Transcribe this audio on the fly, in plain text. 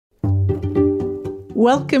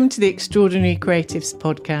Welcome to the Extraordinary Creatives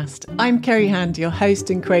podcast. I'm Kerry Hand, your host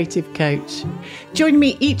and creative coach. Join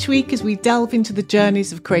me each week as we delve into the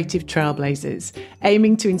journeys of creative trailblazers,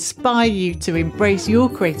 aiming to inspire you to embrace your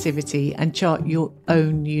creativity and chart your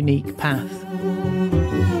own unique path.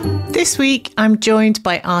 This week, I'm joined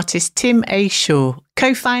by artist Tim A. Shaw,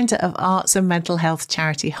 co-founder of arts and mental health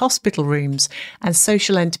charity Hospital Rooms and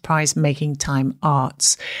social enterprise Making Time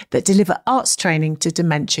Arts that deliver arts training to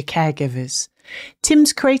dementia caregivers.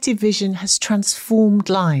 Tim's creative vision has transformed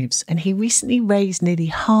lives, and he recently raised nearly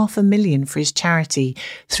 $500,000 for his charity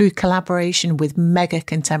through collaboration with mega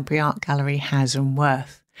contemporary art gallery Hauser &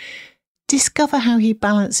 Wirth. Discover how he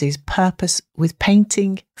balances purpose with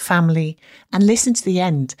painting, family, and listen to the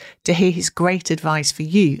end to hear his great advice for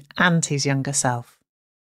you and his younger self.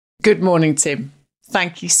 Good morning, Tim.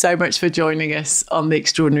 Thank you so much for joining us on the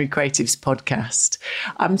Extraordinary Creatives podcast.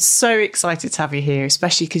 I'm so excited to have you here,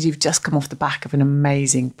 especially because you've just come off the back of an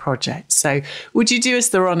amazing project. So would you do us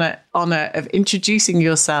the honour of introducing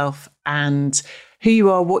yourself and who you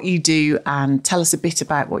are, what you do, and tell us a bit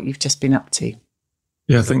about what you've just been up to?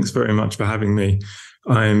 Yeah, thanks very much for having me.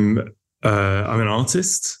 I'm an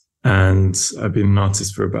artist, and I've been an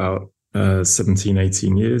artist for about 17,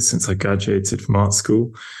 18 years since I graduated from art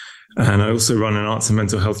school. And I also run an arts and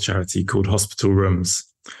mental health charity called Hospital Rooms.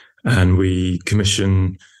 And we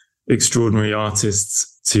commission extraordinary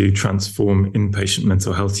artists to transform inpatient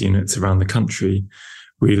mental health units around the country.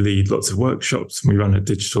 We lead lots of workshops, and we run a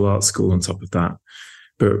digital art school on top of that.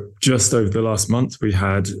 But just over the last month, we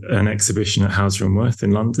had an exhibition at Hauser & Wirth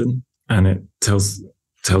in London, and it tells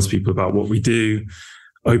people about what we do,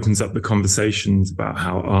 opens up the conversations about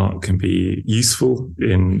how art can be useful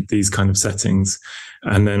in these kind of settings.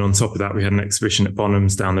 And then on top of that, we had an exhibition at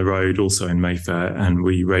Bonhams down the road, also in Mayfair, and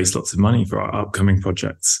we raised lots of money for our upcoming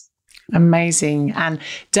projects. Amazing. And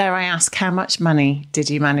dare I ask, how much money did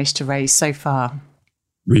you manage to raise so far?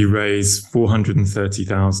 We raised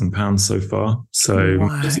 £430,000 so far. So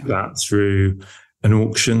wow. We did that through an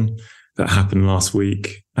auction that happened last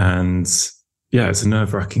week. And yeah, it's a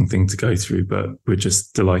nerve-wracking thing to go through, but we're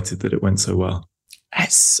just delighted that it went so well.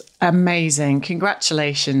 It's amazing.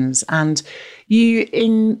 Congratulations. And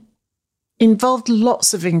you involved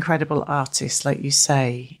lots of incredible artists, like you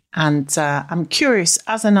say. And I'm curious,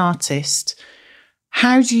 as an artist,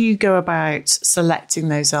 how do you go about selecting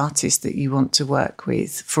those artists that you want to work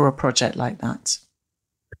with for a project like that?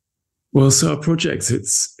 Well, so our project,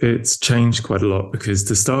 it's changed quite a lot, because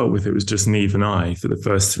to start with, it was just Niamh and I for the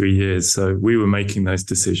first 3 years. So we were making those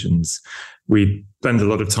decisions. We'd spend a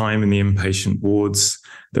lot of time in the inpatient wards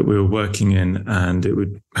that we were working in, and it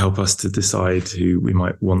would help us to decide who we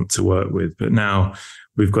might want to work with. But now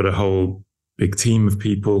we've got a whole big team of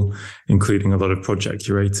people, including a lot of project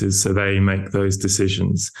curators. So they make those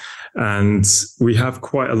decisions. And we have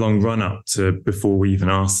quite a long run up to before we even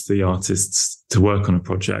ask the artists to work on a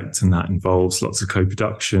project. And that involves lots of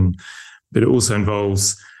co-production, but it also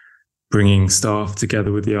involves bringing staff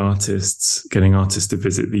together with the artists, getting artists to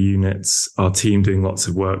visit the units, our team doing lots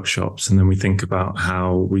of workshops. And then we think about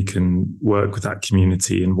how we can work with that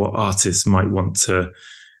community and what artists might want to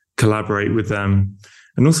collaborate with them.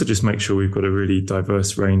 And also just make sure we've got a really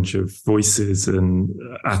diverse range of voices and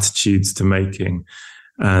attitudes to making.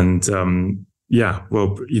 And the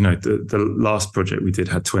last project we did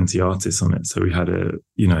had 20 artists on it. So we had it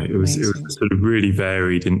was a sort of really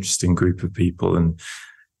varied, interesting group of people. And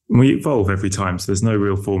we evolve every time. So there's no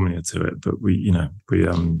real formula to it, but we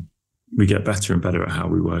get better and better at how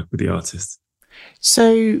we work with the artists.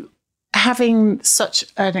 So having such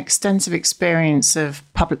an extensive experience of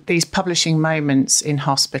these publishing moments in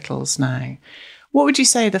hospitals now, what would you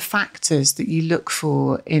say are the factors that you look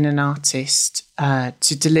for in an artist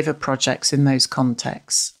to deliver projects in those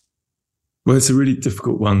contexts? Well, it's a really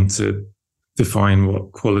difficult one to define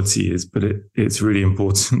what quality is, but it's really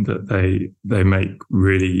important that they make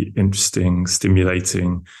really interesting,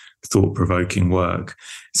 stimulating, thought-provoking work.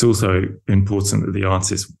 It's also important that the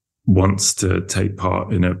artist wants to take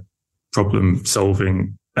part in a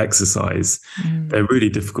problem-solving exercise. They're really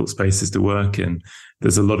difficult spaces to work in.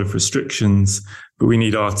 There's a lot of restrictions, but we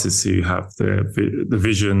need artists who have the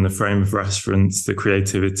vision, the frame of reference, the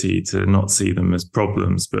creativity to not see them as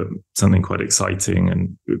problems, but something quite exciting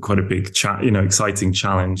and quite a big exciting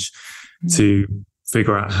challenge to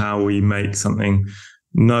figure out how we make something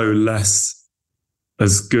no less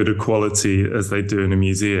as good a quality as they do in a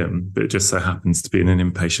museum, but it just so happens to be in an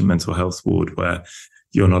inpatient mental health ward where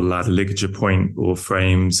you're not allowed a ligature point or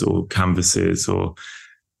frames or canvases, or,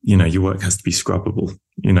 your work has to be scrubbable.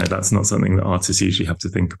 That's not something that artists usually have to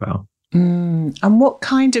think about. And what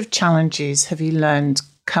kind of challenges have you learned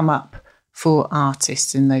come up for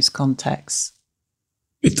artists in those contexts?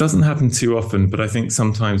 It doesn't happen too often, but I think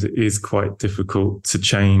sometimes it is quite difficult to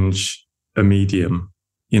change a medium.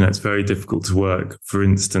 It's very difficult to work, for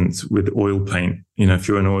instance, with oil paint. If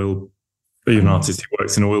you're an artist who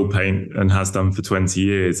works in oil paint and has done for 20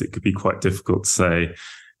 years, it could be quite difficult to say,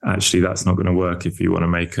 actually, that's not going to work if you want to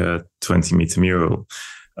make a 20-meter mural.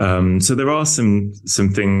 So there are some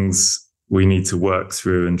things we need to work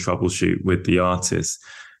through and troubleshoot with the artist.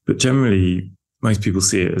 But generally, most people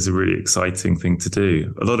see it as a really exciting thing to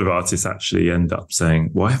do. A lot of artists actually end up saying,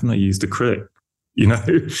 why haven't I used acrylic?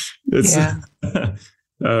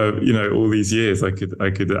 All these years, I could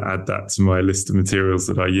add that to my list of materials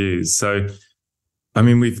that I use. So, I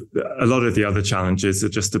mean, a lot of the other challenges are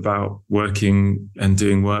just about working and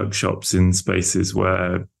doing workshops in spaces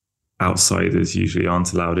where outsiders usually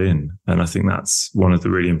aren't allowed in. And I think that's one of the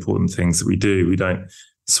really important things that we do. We don't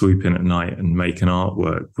swoop in at night and make an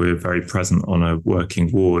artwork. We're very present on a working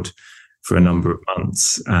ward for a number of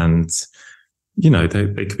months. And,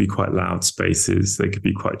 they could be quite loud spaces. They could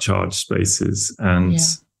be quite charged spaces. And,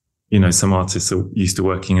 some artists are used to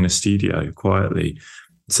working in a studio quietly.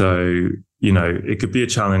 So, it could be a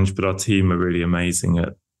challenge, but our team are really amazing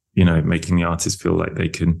at, making the artists feel like they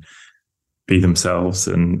can be themselves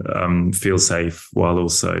and feel safe while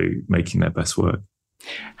also making their best work.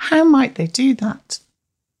 How might they do that?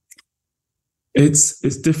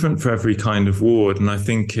 It's different for every kind of ward. And I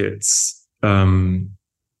think it's, they're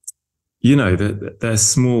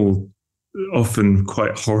small, often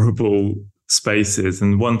quite horrible spaces.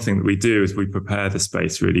 And one thing that we do is we prepare the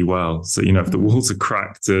space really well. So, if the walls are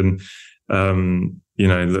cracked and,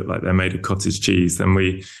 look like they're made of cottage cheese, then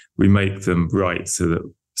we make them right so that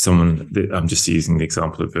I'm just using the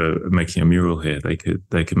example of making a mural here. They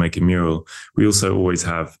could make a mural. We also always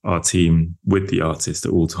have our team with the artist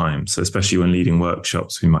at all times. So especially when leading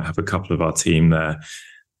workshops, we might have a couple of our team there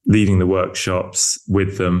leading the workshops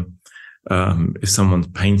with them. If someone's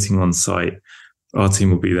painting on site, our team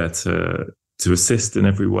will be there to assist in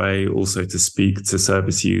every way, also to speak to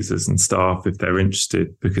service users and staff if they're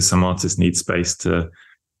interested, because some artists need space to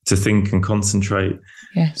think and concentrate.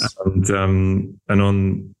 Yes. And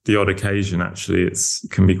on the odd occasion, actually, it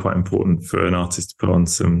can be quite important for an artist to put on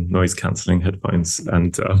some noise cancelling headphones.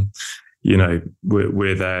 And,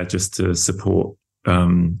 we're there just to support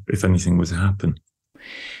if anything was to happen.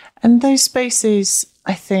 And those spaces,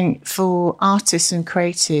 I think, for artists and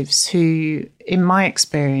creatives who, in my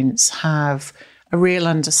experience, have a real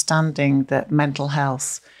understanding that mental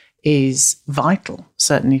health is vital,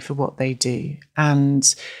 certainly for what they do,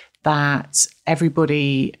 and that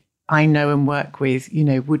everybody I know and work with,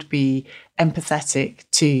 would be empathetic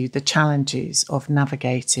to the challenges of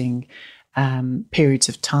navigating periods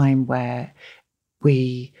of time where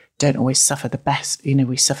we don't always suffer the best,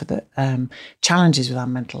 we suffer the challenges with our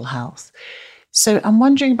mental health. So I'm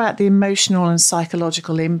wondering about the emotional and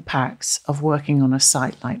psychological impacts of working on a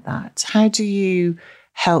site like that. How do you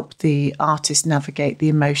help the artist navigate the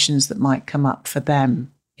emotions that might come up for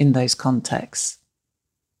them in those contexts?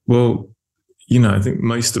 Well, I think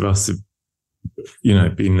most of us have,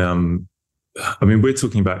 been, we're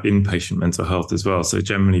talking about inpatient mental health as well. So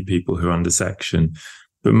generally people who are under section,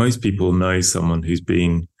 but most people know someone who's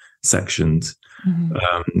been sectioned.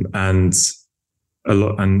 Mm-hmm. And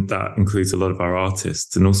that includes a lot of our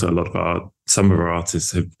artists, and also some of our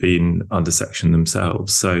artists have been under section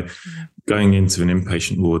themselves. So going into an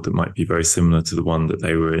inpatient ward that might be very similar to the one that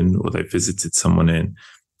they were in or they visited someone in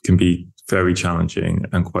can be very challenging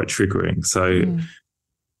and quite triggering. So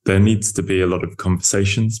there needs to be a lot of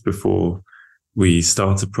conversations before we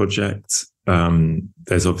start a project.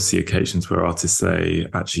 There's obviously occasions where artists say,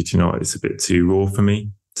 actually, do you know what? It's a bit too raw for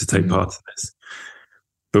me to take part in this.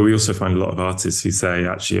 But we also find a lot of artists who say,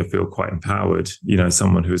 actually, I feel quite empowered.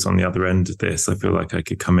 Someone who's on the other end of this, I feel like I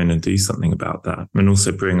could come in and do something about that, and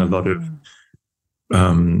also bring a lot of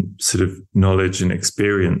sort of knowledge and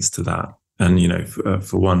experience to that. And,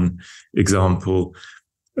 for one example,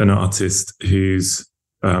 an artist whose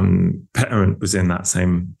parent was in that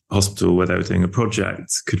same hospital where they were doing a project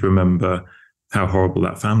could remember how horrible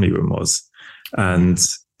that family room was, and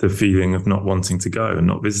the feeling of not wanting to go and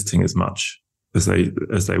not visiting as much as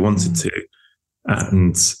they wanted to,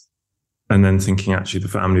 and then thinking, actually, the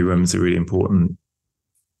family room is a really important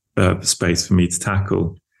space for me to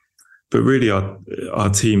tackle. But really, our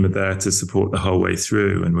team are there to support the whole way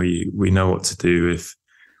through, and we know what to do if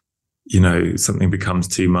something becomes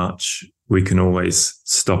too much. We can always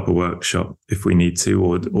stop a workshop if we need to,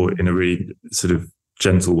 or in a really sort of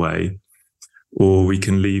gentle way, or we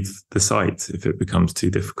can leave the site if it becomes too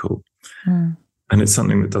difficult. And it's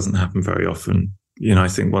something that doesn't happen very often. I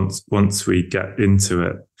think once we get into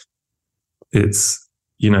it, it's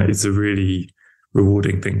a really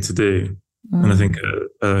rewarding thing to do. Mm. And I think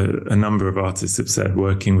a number of artists have said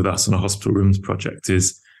working with us on a hospital rooms project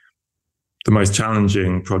is the most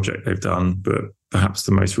challenging project they've done, but perhaps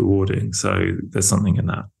the most rewarding. So there's something in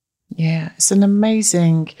that. Yeah, it's an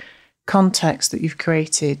amazing context that you've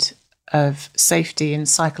created of safety and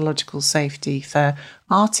psychological safety for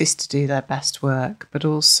artists to do their best work, but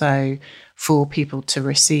also for people to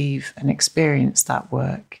receive and experience that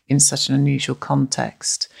work in such an unusual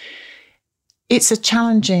context. It's a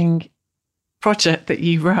challenging project that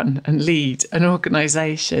you run and lead, an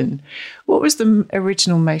organisation. What was the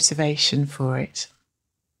original motivation for it?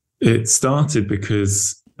 It started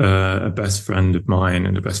because a best friend of mine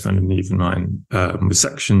and a best friend of Neve and mine was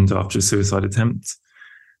sectioned after a suicide attempt.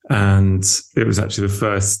 And it was actually the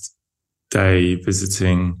first day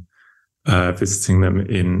visiting them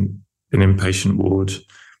in an inpatient ward.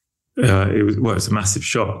 It was a massive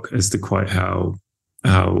shock as to quite how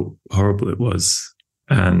horrible it was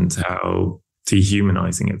and how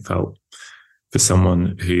dehumanizing it felt for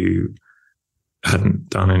someone who hadn't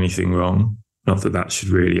done anything wrong. Not that that should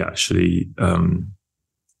really actually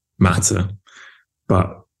matter,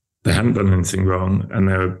 but they hadn't done anything wrong and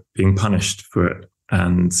they were being punished for it.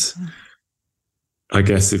 And I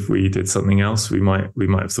guess if we did something else, we might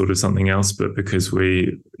have thought of something else. But because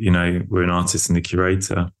we're an artist and a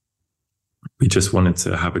curator, we just wanted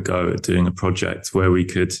to have a go at doing a project where we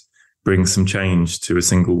could bring some change to a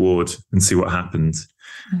single ward and see what happened.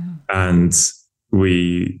 Mm. And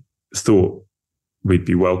we thought we'd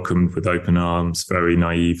be welcomed with open arms very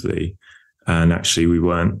naively. And actually we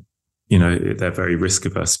weren't. They're very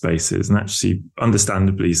risk-averse spaces, and actually,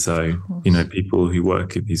 understandably so. People who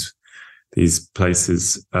work in these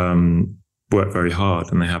places work very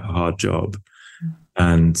hard, and they have a hard job. Mm.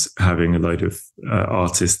 And having a load of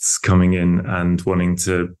artists coming in and wanting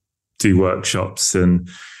to do workshops and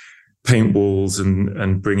paint walls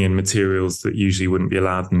and bring in materials that usually wouldn't be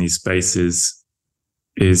allowed in these spaces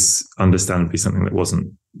is understandably something that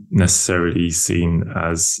wasn't necessarily seen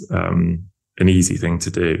as an easy thing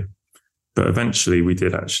to do. But eventually we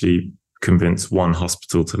did actually convince one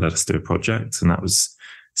hospital to let us do a project, and that was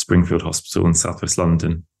Springfield Hospital in Southwest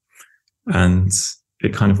London. And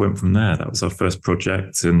it kind of went from there. That was our first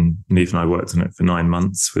project, and Neve and I worked on it for 9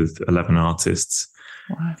 months with 11 artists.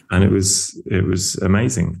 Wow. And it was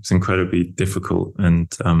amazing. It was incredibly difficult and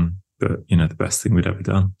but the best thing we'd ever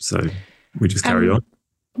done. So we just carried on.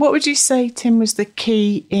 What would you say, Tim, was the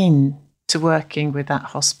key in to working with that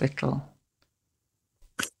hospital?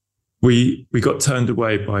 We got turned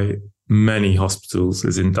away by many hospitals,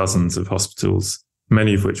 as in dozens of hospitals,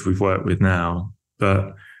 many of which we've worked with now.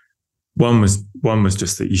 But one was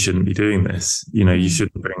just that you shouldn't be doing this. You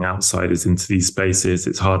shouldn't bring outsiders into these spaces.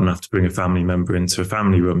 It's hard enough to bring a family member into a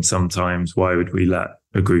family room sometimes. Why would we let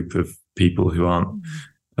a group of people who aren't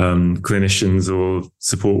clinicians or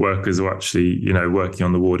support workers or actually, working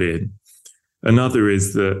on the ward in? Another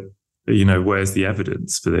is that, where's the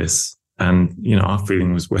evidence for this? And, our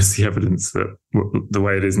feeling was, where's the evidence that the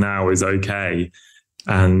way it is now is okay?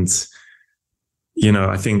 And,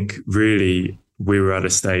 I think really we were at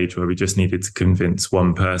a stage where we just needed to convince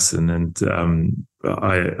one person. And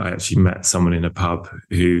I actually met someone in a pub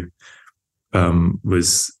who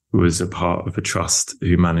was a part of a trust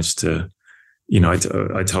who managed to,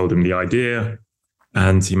 I told him the idea,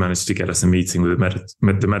 and he managed to get us a meeting with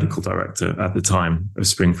the medical director at the time of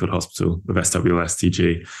Springfield Hospital, of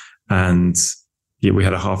SWLSTG. And we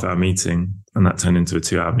had a half-hour meeting, and that turned into a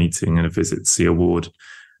 2-hour meeting and a visit to see a ward.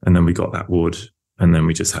 And then we got that ward, and then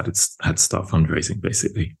we just had to start fundraising,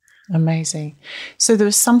 basically. Amazing. So there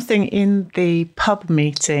was something in the pub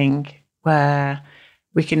meeting where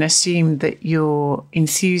we can assume that your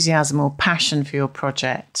enthusiasm or passion for your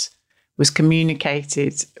project was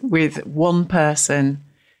communicated with one person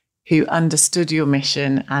who understood your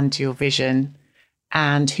mission and your vision,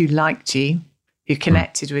 and who liked you, who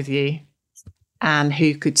connected with you, and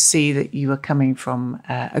who could see that you were coming from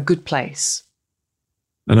a good place.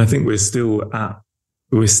 And I think it's still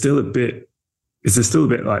a bit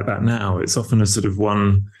like that now. It's often a sort of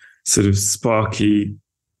one sort of sparky,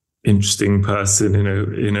 interesting person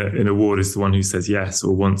in a ward is the one who says yes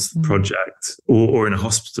or wants the project, or in a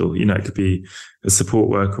hospital. It could be a support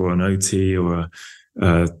worker or an OT or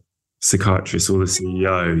a psychiatrist or the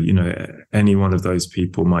CEO. Any one of those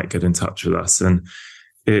people might get in touch with us, and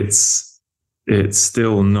it's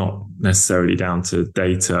still not necessarily down to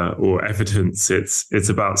data or evidence. It's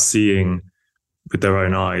about seeing with their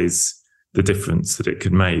own eyes the difference that it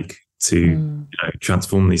could make to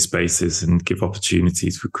transform these spaces and give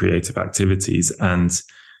opportunities for creative activities. And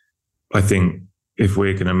I think if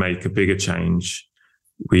we're going to make a bigger change,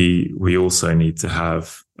 we also need to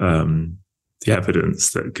have the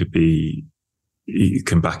evidence that you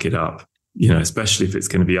can back it up, especially if it's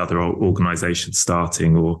going to be other organizations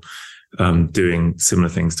starting or doing similar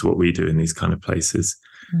things to what we do in these kind of places.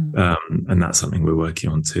 And that's something we're working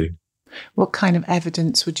on too. What kind of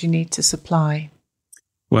evidence would you need to supply?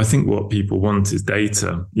 Well, I think what people want is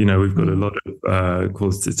data. We've got a lot of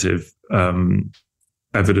qualitative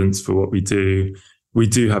evidence for what we do. We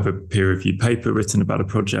do have a peer-reviewed paper written about a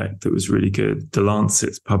project that was really good. The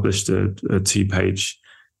Lancet's published a 2-page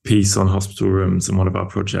piece on hospital rooms and one of our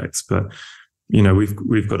projects. But,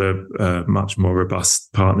 we've got a much more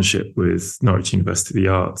robust partnership with Norwich University of the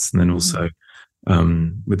Arts, and then also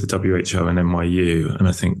with the WHO and NYU. And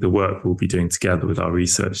I think the work we'll be doing together with our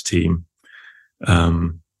research team,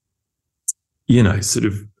 sort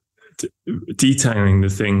of detailing the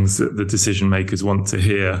things that the decision makers want to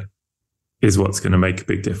hear is what's going to make a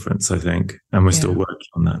big difference, I think. And we're still working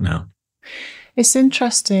on that now. It's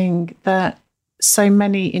interesting that so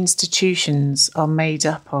many institutions are made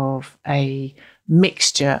up of a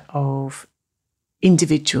mixture of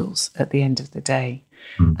individuals at the end of the day.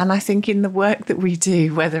 And I think in the work that we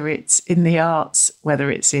do, whether it's in the arts, whether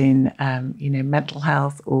it's in, mental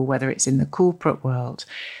health, or whether it's in the corporate world,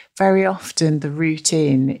 very often the route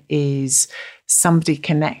in is somebody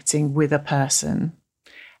connecting with a person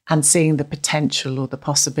and seeing the potential or the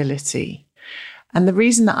possibility. And the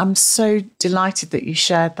reason that I'm so delighted that you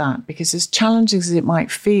shared that, because as challenging as it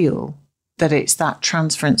might feel, that it's that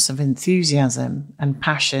transference of enthusiasm and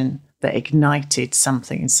passion that ignited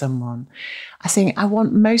something in someone. I think I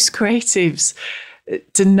want most creatives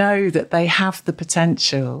to know that they have the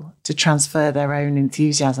potential to transfer their own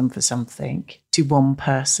enthusiasm for something to one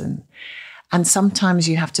person. And sometimes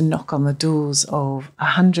you have to knock on the doors of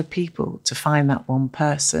 100 people to find that one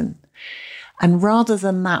person. And rather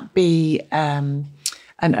than that be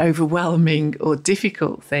an overwhelming or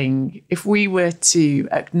difficult thing, if we were to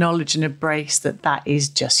acknowledge and embrace that that is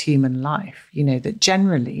just human life, that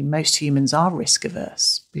generally most humans are risk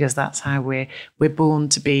averse, because that's how we're born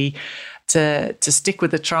to be, to stick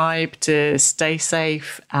with the tribe, to stay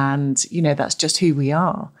safe. And, that's just who we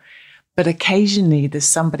are. But occasionally there's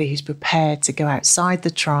somebody who's prepared to go outside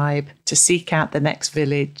the tribe, to seek out the next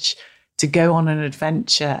village, to go on an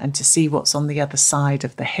adventure and to see what's on the other side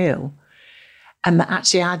of the hill. And that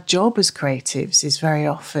actually our job as creatives is very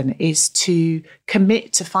often is to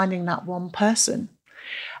commit to finding that one person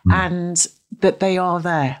and that they are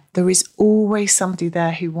there. There is always somebody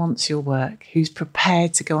there who wants your work, who's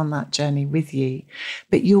prepared to go on that journey with you.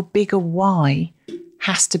 But your bigger why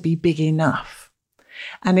has to be big enough.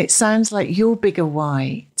 And it sounds like your bigger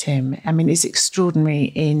why, Tim, is extraordinary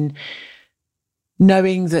in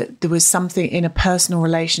knowing that there was something in a personal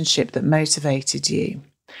relationship that motivated you.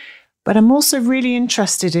 But I'm also really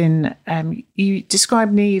interested in, you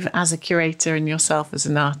describe Niamh as a curator and yourself as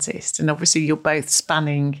an artist. And obviously you're both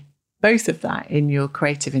spanning both of that in your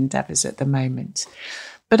creative endeavours at the moment.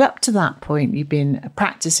 But up to that point, you've been a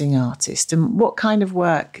practising artist. And what kind of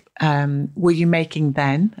work were you making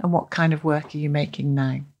then? And what kind of work are you making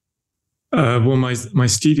now? Well, my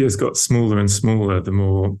studio's got smaller and smaller the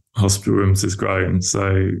more hospital rooms has grown.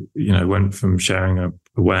 So, went from sharing a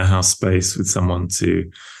warehouse space with someone to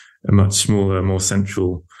a much smaller, more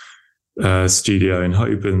central studio in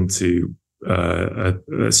Holborn to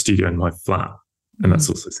a studio in my flat. And that's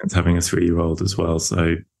also since having a 3-year-old as well.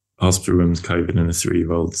 So hospital rooms, COVID, and a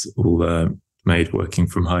 3-year-old all made working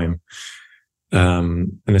from home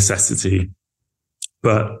a necessity.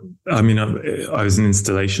 But I was an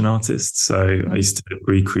installation artist, so I used to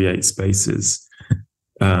recreate spaces.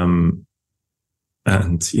 And,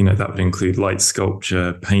 that would include light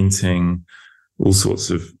sculpture, painting, all sorts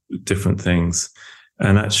of different things.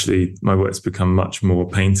 And actually, my work's become much more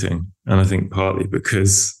painting. And I think partly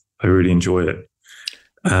because I really enjoy it.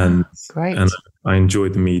 And, Great. And I enjoy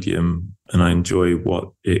the medium and I enjoy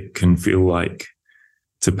what it can feel like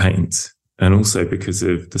to paint. And also because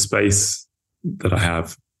of the space that I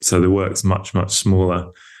have. So the work's much, much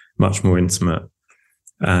smaller, much more intimate,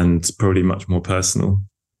 and probably much more personal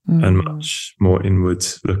and much more inward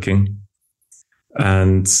looking.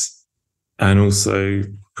 And also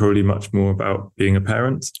probably much more about being a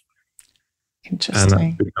parent. Interesting.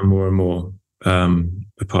 And that's become more and more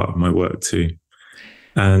a part of my work too.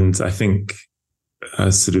 And I think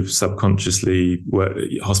sort of subconsciously,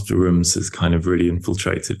 hospital rooms has kind of really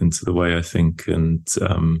infiltrated into the way I think and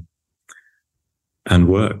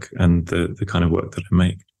work and the kind of work that I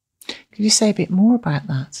make. Could you say a bit more about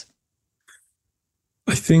that?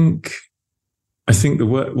 I think the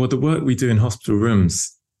work we do in hospital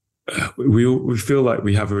rooms, we feel like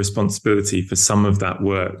we have a responsibility for some of that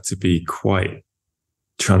work to be quite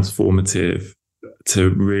transformative, to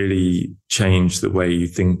really change the way you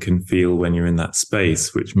think and feel when you're in that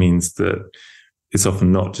space, which means that it's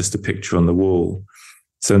often not just a picture on the wall.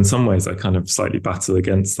 So in some ways, I kind of slightly battle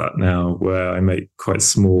against that now, where I make quite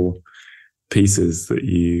small pieces that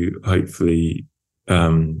you hopefully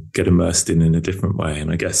get immersed in a different way.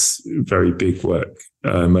 And I guess very big work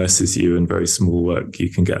immerses you, and very small work you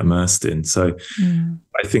can get immersed in. So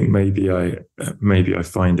I think maybe I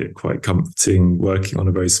find it quite comforting working on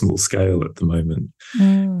a very small scale at the moment.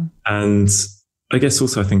 And I guess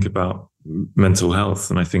also I think about mental health,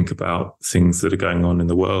 and I think about things that are going on in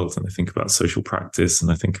the world, and I think about social practice, and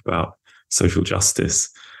I think about social justice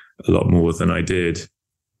a lot more than I did.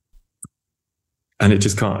 And it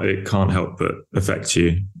just can't help but affect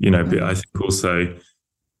you, But I think also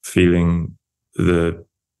feeling the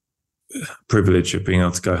privilege of being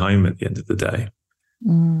able to go home at the end of the day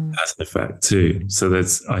has an effect too. So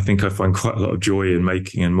I think I find quite a lot of joy in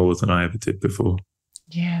making, and more than I ever did before.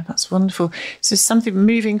 Yeah, that's wonderful. So something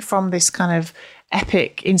moving from this kind of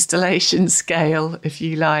epic installation scale, if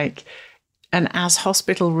you like, and as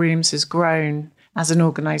Hospital Rooms has grown as an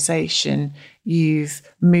organisation, you've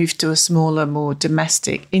moved to a smaller, more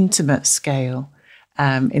domestic, intimate scale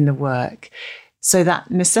in the work. So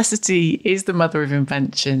that necessity is the mother of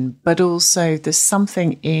invention, but also there's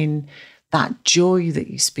something in that joy that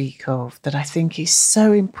you speak of that I think is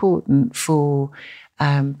so important for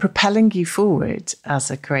propelling you forward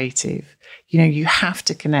as a creative. You have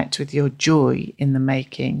to connect with your joy in the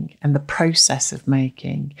making and the process of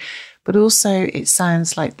making. But also it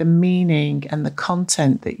sounds like the meaning and the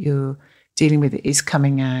content that you're dealing with is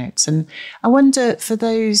coming out. And I wonder, for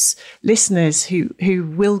those listeners who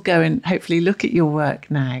will go and hopefully look at your work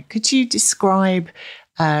now, could you describe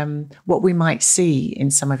what we might see in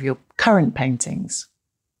some of your current paintings?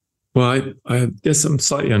 Well, I guess I'm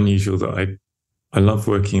slightly unusual that I love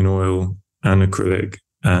working in oil and acrylic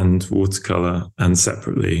and watercolor, and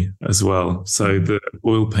separately as well. So the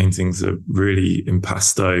oil paintings are really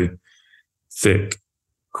impasto, thick,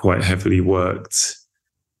 quite heavily worked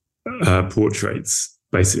portraits,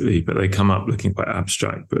 basically, but they come up looking quite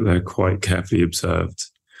abstract, but they're quite carefully observed.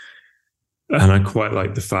 And I quite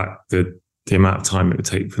like the fact that the amount of time it would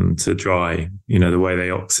take for them to dry, the way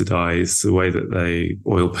they oxidize, the way that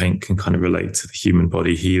oil paint can kind of relate to the human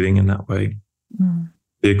body healing in that way.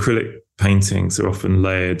 The acrylic paintings are often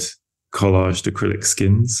layered, collaged acrylic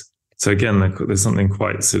skins. So again, there's something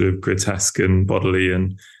quite sort of grotesque and bodily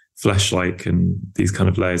and flesh-like, and these kind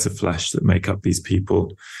of layers of flesh that make up these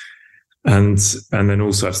people. And then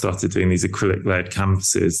also I've started doing these acrylic layered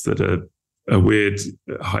canvases that are a weird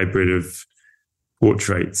hybrid of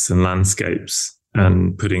portraits and landscapes,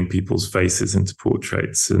 and putting people's faces into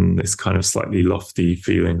portraits, and this kind of slightly lofty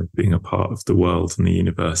feeling of being a part of the world and the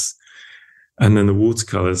universe. And then the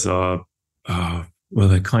watercolors are,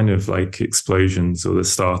 they're kind of like explosions or the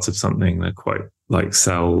start of something. They're quite like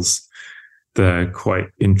cells. They're quite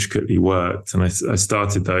intricately worked. And I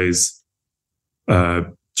started those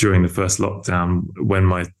during the first lockdown when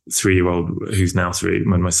my 3-year-old, who's now 3,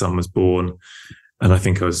 when my son was born. And I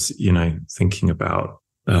think I was, thinking about,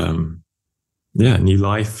 new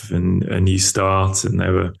life and a new start.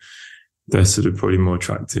 And they're sort of probably more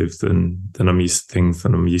attractive than I'm used to, things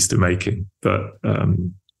than I'm used to making. But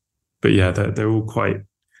yeah, they're all quite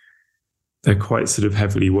sort of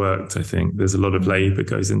heavily worked. I think there's a lot of labor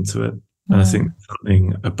goes into it. And I think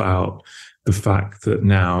something about the fact that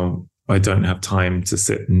now I don't have time to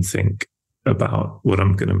sit and think about what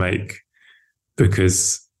I'm going to make,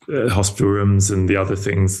 because hospital rooms and the other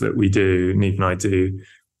things that we do, Neve and I do,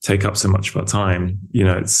 take up so much of our time.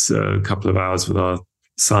 It's a couple of hours with our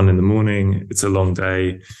son in the morning. It's a long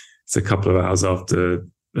day. It's a couple of hours after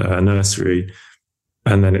nursery.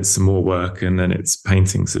 And then it's some more work. And then it's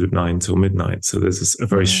painting sort of 9 till midnight. So there's a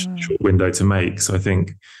very short window to make. So I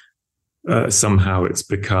think somehow it's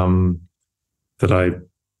become that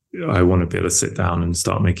I want to be able to sit down and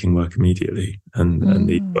start making work immediately. And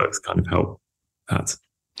these works kind of help that.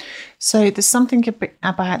 So there's something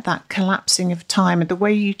about that collapsing of time, and the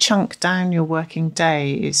way you chunk down your working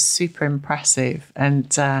day is super impressive,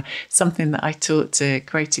 and something that I talk to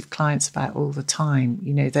creative clients about all the time.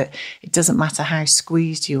 That it doesn't matter how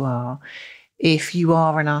squeezed you are. If you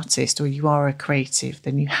are an artist or you are a creative,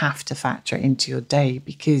 then you have to factor it into your day,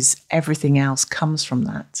 because everything else comes from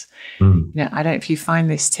that. I don't know if you find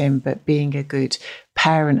this, Tim, but being a good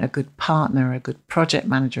parent, a good partner, a good project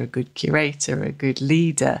manager, a good curator, a good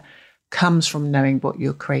leader, comes from knowing what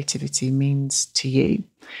your creativity means to you.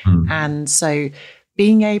 And so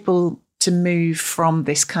being able to move from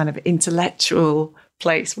this kind of intellectual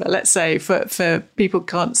place where, let's say, for people who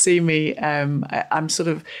can't see me, I'm sort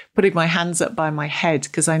of putting my hands up by my head,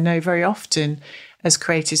 because I know very often as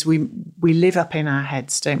creators, we live up in our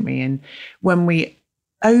heads, don't we? And when we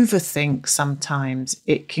overthink, sometimes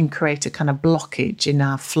it can create a kind of blockage in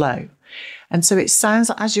our flow. And so it sounds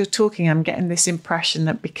like, as you're talking, I'm getting this impression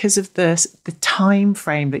that because of the time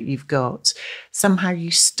frame that you've got, somehow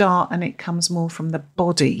you start and it comes more from the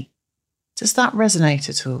body. Does that resonate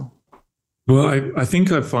at all? Well, I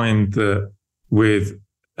think I find that with,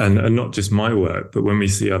 and not just my work, but when we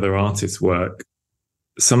see other artists' work,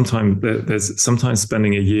 sometimes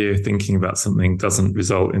spending a year thinking about something doesn't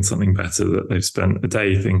result in something better that they've spent a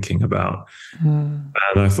day thinking about. And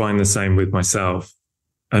I find the same with myself.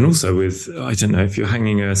 And also with, I don't know, if you're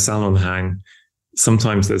hanging a salon hang,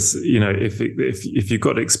 sometimes there's, if you've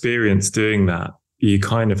got experience doing that, you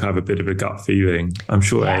kind of have a bit of a gut feeling. I'm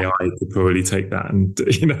sure AI could probably take that and,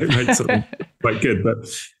 make something quite good. But,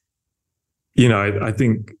 I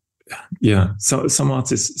think, some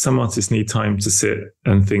artists need time to sit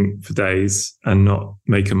and think for days and not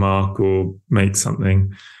make a mark or make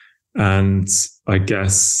something. And I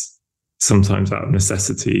guess sometimes out of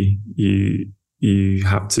necessity, you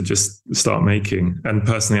have to just start making. And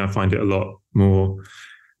personally, I find it a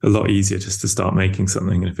lot easier just to start making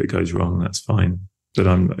something. And if it goes wrong, that's fine. But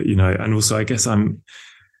and also I guess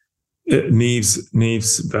Niamh's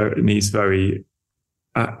very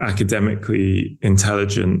academically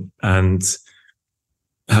intelligent and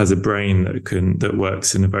has a brain that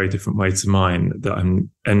works in a very different way to mine, that I'm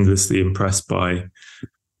endlessly impressed by.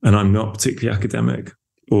 And I'm not particularly academic,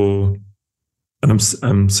 and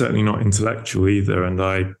I'm certainly not intellectual either. And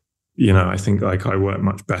I think like I work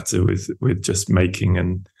much better with just making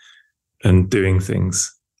and doing things,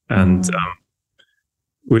 and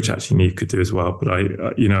which actually Niamh could do as well. But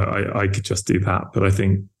I could just do that. But I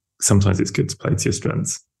think sometimes it's good to play to your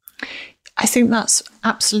strengths. I think that's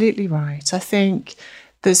absolutely right. I think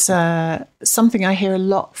there's something I hear a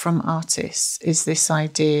lot from artists is this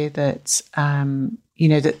idea that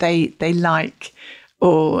that they like,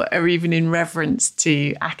 or are even in reverence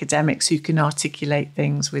to academics who can articulate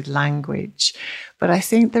things with language. But I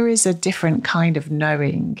think there is a different kind of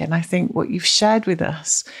knowing. And I think what you've shared with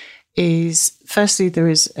us is, firstly, there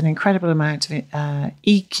is an incredible amount of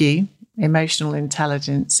EQ, emotional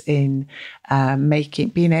intelligence, in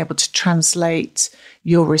being able to translate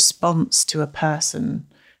your response to a person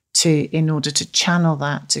in order to channel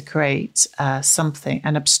that to create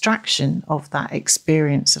an abstraction of that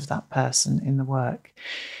experience of that person in the work.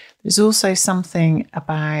 There's also something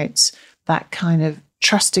about that kind of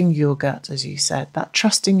trusting your gut, as you said, that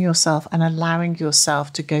trusting yourself and allowing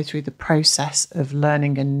yourself to go through the process of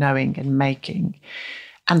learning and knowing and making.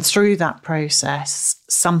 And through that process,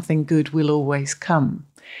 something good will always come.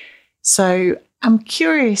 So I'm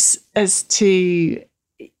curious as to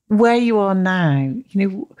where you are now.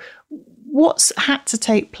 What's had to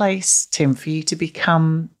take place, Tim, for you to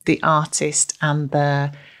become the artist and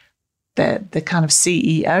the kind of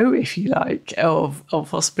CEO, if you like, of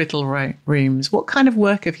hospital rooms? What kind of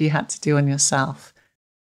work have you had to do on yourself?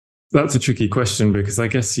 That's a tricky question, because I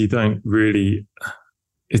guess you don't really,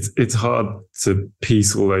 it's hard to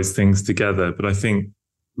piece all those things together. But I think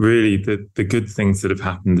really the good things that have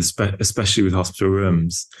happened, especially with hospital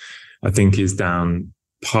rooms, I think is down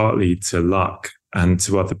partly to luck and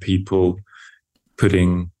to other people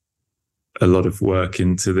putting a lot of work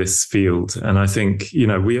into this field. And I think,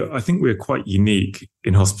 we're quite unique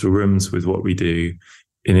in hospital rooms with what we do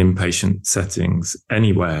in inpatient settings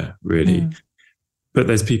anywhere, really. But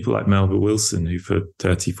there's people like Melba Wilson, who for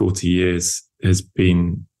 30, 40 years has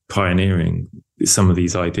been pioneering some of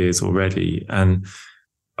these ideas already. And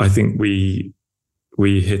I think we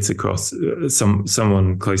hit across,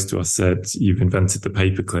 someone close to us said, "You've invented the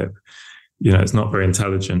paperclip. It's not very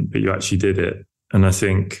intelligent, but you actually did it." And I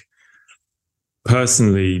think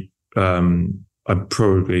personally, I'm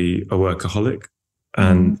probably a workaholic,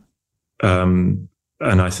 and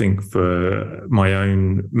I think for my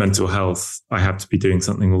own mental health, I have to be doing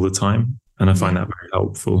something all the time, and I find that very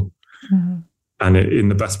helpful, and in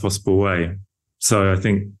the best possible way. So I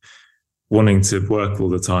think wanting to work all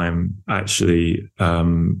the time actually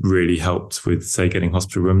really helped with, say, getting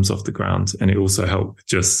hospital rooms off the ground, and it also helped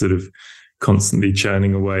just sort of constantly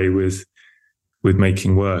churning away with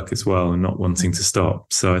making work as well and not wanting to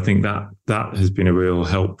stop. So I think that has been a real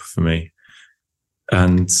help for me.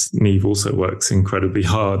 And Niamh also works incredibly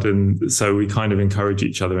hard. And so we kind of encourage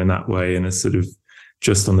each other in that way, and are sort of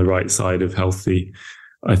just on the right side of healthy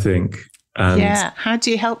I think. And how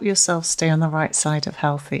do you help yourself stay on the right side of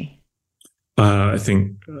healthy? I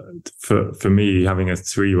think for me, having a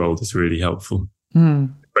 3-year-old is really helpful. It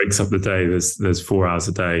breaks up the day. There's 4 hours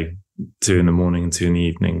a day, 2 in the morning and 2 in the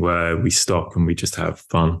evening, where we stop and we just have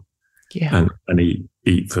fun. Yeah. And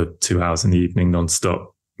eat for 2 hours in the evening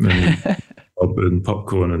non-stop, and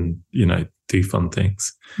popcorn, and do fun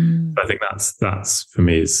things. I think that's for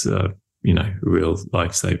me is a real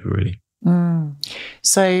lifesaver, really.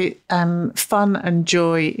 So fun and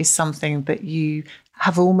joy is something that you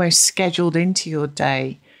have almost scheduled into your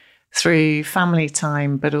day through family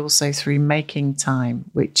time, but also through making time,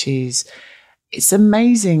 which is, it's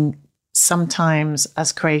amazing sometimes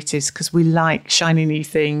as creatives, because we like shiny new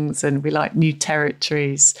things and we like new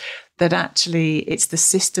territories, that actually it's the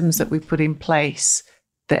systems that we put in place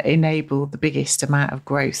that enable the biggest amount of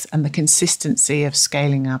growth and the consistency of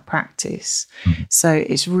scaling our practice. So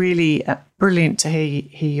it's really brilliant to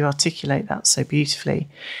hear you articulate that so beautifully.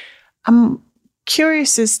 I'm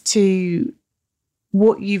curious as to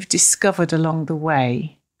what you've discovered along the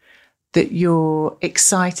way that you're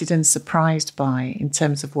excited and surprised by in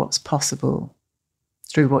terms of what's possible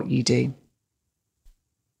through what you do.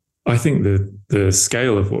 I think the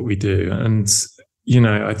scale of what we do, and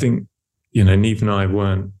I think Niamh and I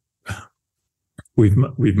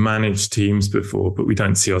we've managed teams before, but we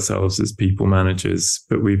don't see ourselves as people managers.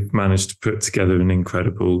 But we've managed to put together an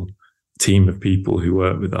incredible team of people who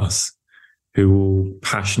work with us, who all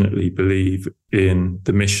passionately believe in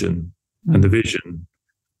the mission and the vision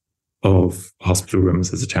of Hospital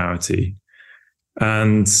Rooms as a charity.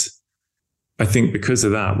 And I think because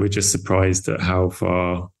of that, we're just surprised at how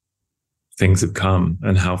far things have come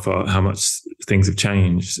and how much things have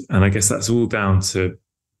changed. And I guess that's all down to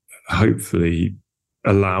hopefully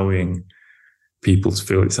allowing people to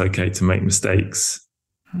feel it's okay to make mistakes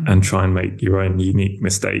and try and make your own unique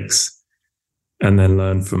mistakes and then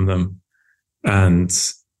learn from them, and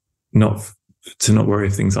not worry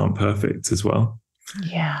if things aren't perfect as well.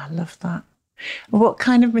 Yeah, I love that. What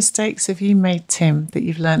kind of mistakes have you made, Tim, that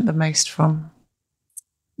you've learned the most from?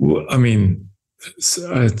 Well, I mean, so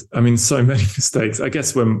many mistakes. I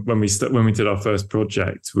guess when we did our first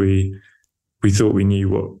project, we thought we knew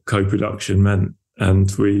what co-production meant, and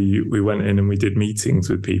we went in and we did meetings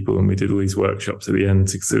with people, and we did all these workshops at the end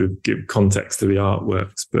to sort of give context to the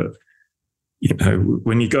artworks. But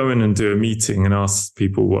when you go in and do a meeting and ask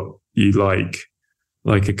people what you like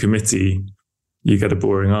a committee, you get a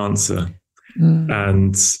boring answer.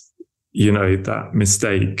 And that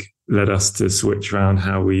mistake led us to switch around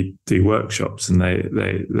how we do workshops, and they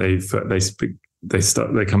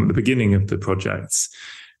come at the beginning of the projects,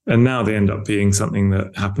 and now they end up being something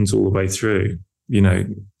that happens all the way through.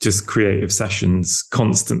 Just creative sessions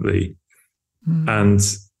constantly, and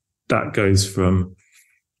that goes from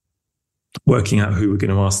working out who we're going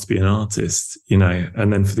to ask to be an artist,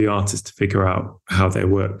 and then for the artist to figure out how their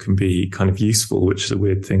work can be kind of useful, which is a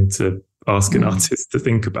weird thing to ask an artist to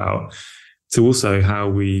think about, to also how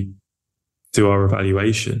we do our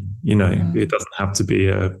evaluation. It doesn't have to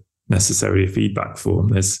be necessarily a feedback form.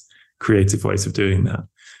 There's creative ways of doing that.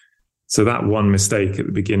 So that one mistake at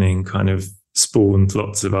the beginning kind of spawned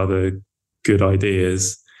lots of other good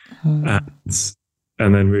ideas.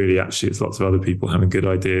 And then really, actually, it's lots of other people having good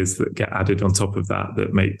ideas that get added on top of that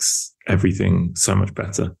makes everything so much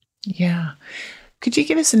better. Yeah. Could you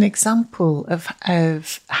give us an example of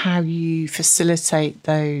how you facilitate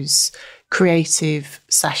those creative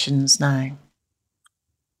sessions now?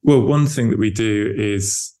 Well, one thing that we do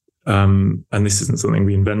is, and this isn't something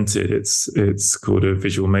we invented, it's called a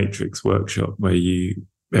visual matrix workshop, where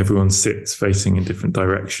everyone sits facing in different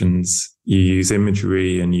directions. You use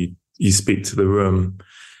imagery and you speak to the room.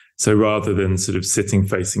 So rather than sort of sitting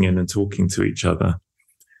facing in and talking to each other,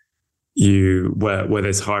 where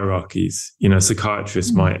there's hierarchies, a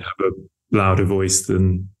psychiatrist might have a louder voice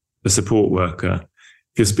than a support worker.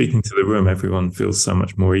 If you're speaking to the room, everyone feels so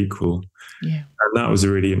much more equal. Yeah. And that was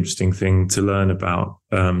a really interesting thing to learn about.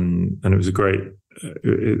 And it was a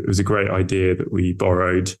great idea that we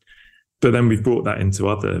borrowed. But then we've brought that into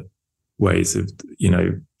other ways of,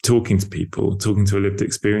 talking to people, talking to a lived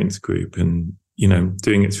experience group, and,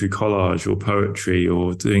 doing it through collage or poetry,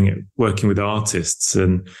 or working with artists,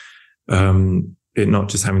 and it not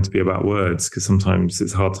just having to be about words, because sometimes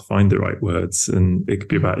it's hard to find the right words, and it could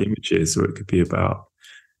be about images, or it could be about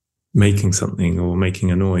making something or making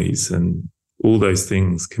a noise. And all those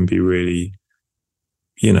things can be really,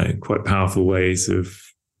 quite powerful ways of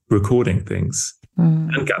recording things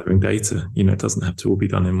and gathering data. It doesn't have to all be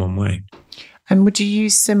done in one way. And would you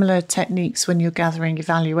use similar techniques when you're gathering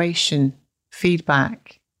evaluation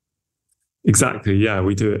feedback? Exactly. Yeah,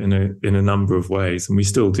 we do it in a number of ways, and we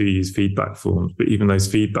still do use feedback forms. But even those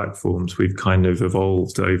feedback forms, we've kind of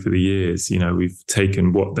evolved over the years. We've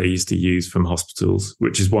taken what they used to use from hospitals,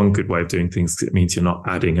 which is one good way of doing things. It means you're not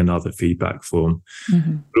adding another feedback form.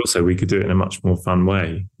 Mm-hmm. But also, we could do it in a much more fun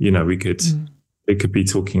way. We could. It could be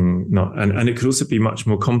talking and it could also be much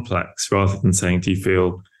more complex rather than saying, do you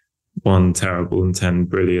feel 1 terrible and 10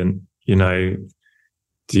 brilliant?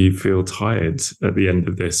 Do you feel tired at the end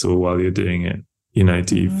of this or while you're doing it?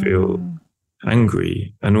 Do you feel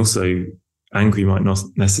angry? And also, angry might not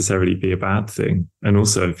necessarily be a bad thing. And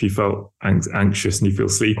also, if you felt anxious and you feel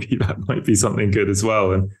sleepy, that might be something good as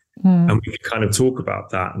well. And we can kind of talk about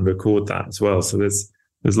that and record that as well. So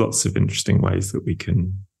there's lots of interesting ways that we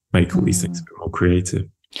can make all these things a bit more creative.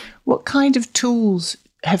 What kind of tools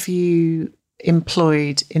have you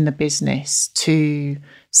employed in the business to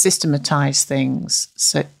systematize things,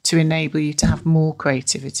 so to enable you to have more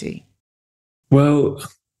creativity? Well,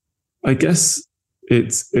 I guess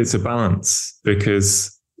it's a balance,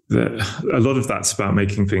 because a lot of that's about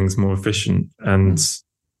making things more efficient, and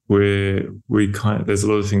there's a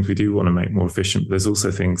lot of things we do want to make more efficient, but there's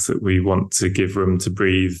also things that we want to give room to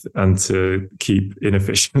breathe and to keep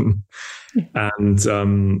inefficient. And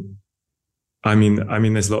I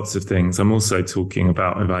mean, there's lots of things. I'm also talking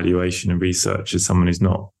about evaluation and research as someone who's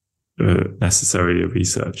not necessarily a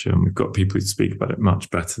researcher, and we've got people who speak about it much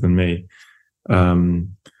better than me.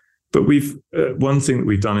 But one thing that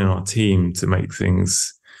we've done in our team to make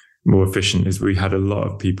things more efficient is we had a lot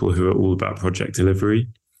of people who are all about project delivery.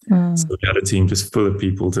 So we had a team just full of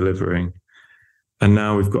people delivering, and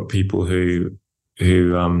now we've got people who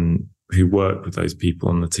work with those people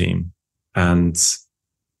on the team, and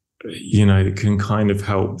it can kind of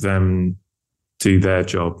help them do their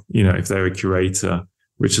job. If they're a curator,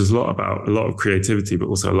 which is a lot of creativity, but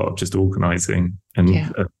also a lot of just organizing and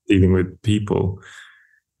dealing with people.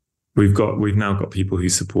 We've now got people who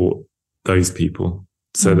support those people.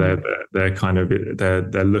 So they're kind of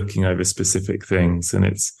they're looking over specific things, and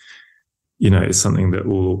it's something that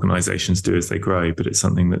all organizations do as they grow, but it's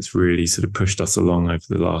something that's really sort of pushed us along over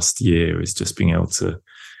the last year, is just being able to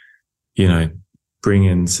bring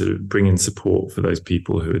in support for those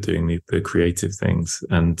people who are doing the creative things,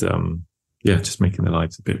 and just making their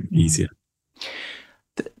lives a bit easier.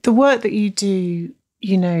 The work that you do,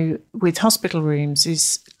 with hospital rooms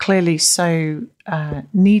is clearly so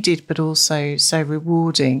needed, but also so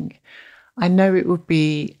rewarding. I know it would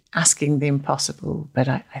be asking the impossible, but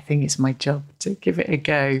I think it's my job to give it a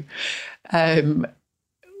go.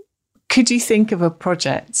 Could you think of a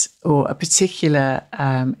project or a particular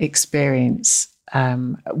experience,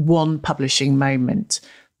 one publishing moment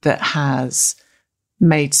that has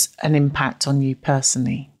made an impact on you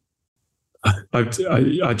personally? I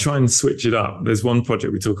try and switch it up. There's one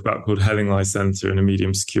project we talk about called Helling Eye Centre in a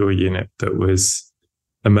medium secure unit that was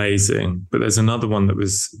amazing, but there's another one that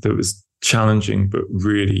was challenging but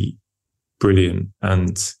really brilliant,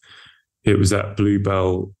 and it was at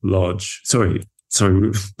Bluebell Lodge. Sorry,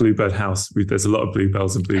 Bluebird House. There's a lot of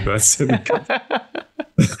bluebells and bluebirds in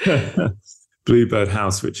the Bluebird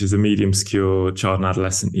House, which is a medium secure child and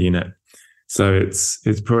adolescent unit. So it's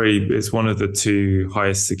one of the 2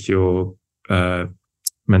 highest secure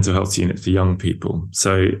mental health units for young people.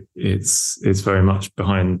 So it's very much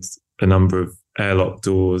behind a number of airlock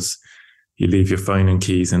doors. You leave your phone and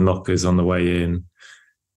keys in lockers on the way in.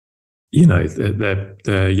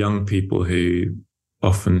 They're young people who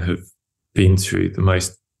often have been through the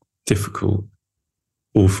most difficult,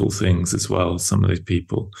 awful things as well, some of those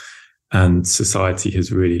people. And society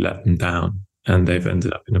has really let them down, and they've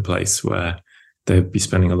ended up in a place where they'd be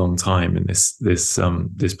spending a long time in this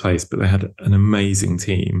place. But they had an amazing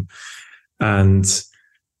team, and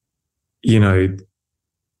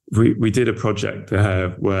we did a project there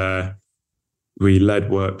where we led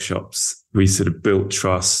workshops, we sort of built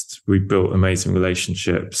trust, we built amazing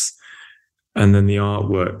relationships, and then the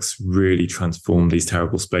artworks really transformed these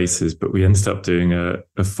terrible spaces. But we ended up doing a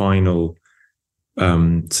final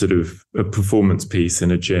sort of a performance piece in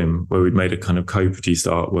a gym where we'd made a kind of co-produced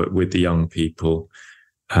artwork with the young people,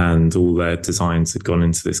 and all their designs had gone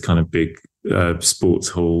into this kind of big sports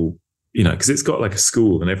hall, because it's got like a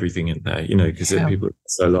school and everything in there, because people are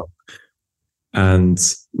so long. And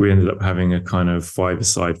we ended up having a kind of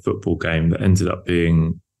 5-a-side football game that ended up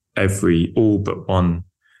being all but one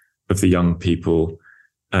of the young people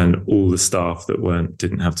and all the staff that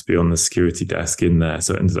didn't have to be on the security desk in there.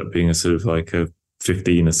 So it ended up being a sort of like a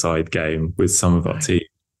 15-a-side game with some of our team.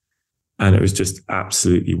 And it was just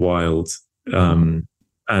absolutely wild and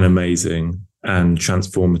amazing and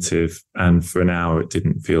transformative. And for an hour, it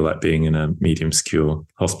didn't feel like being in a medium secure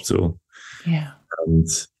hospital. Yeah. And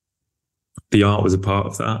the art was a part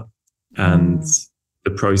of that. And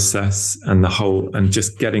the process and the whole, and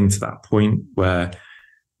just getting to that point where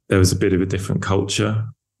there was a bit of a different culture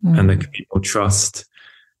and there could be more trust.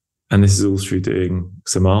 And this is all through doing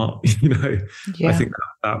some art, I think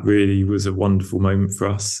that really was a wonderful moment for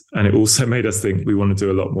us. And it also made us think we want to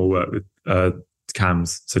do a lot more work with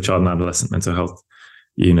CAMHS, so child and adolescent mental health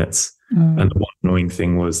units. And the one annoying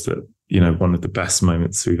thing was that, one of the best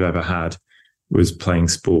moments we've ever had was playing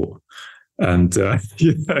sport. And, so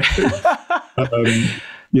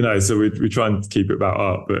we try and keep it about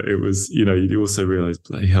art, but it was, you also realize,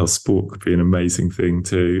 bloody hell, sport could be an amazing thing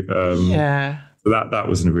too. So that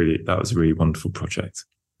was a really wonderful project.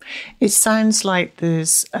 It sounds like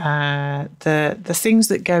there's the things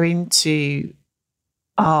that go into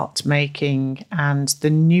art making and the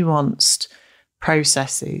nuanced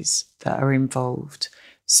processes that are involved.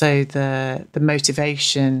 So the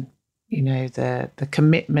motivation, the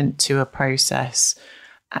commitment to a process,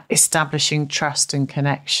 establishing trust and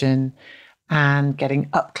connection, and getting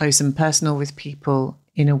up close and personal with people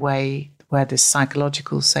in a way where there's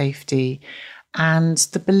psychological safety, and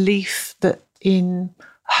the belief that in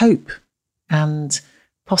hope and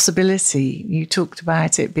possibility. You talked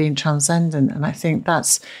about it being transcendent, and I think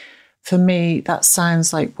that's, for me, that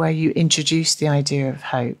sounds like where you introduce the idea of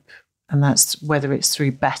hope. And that's whether it's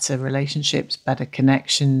through better relationships, better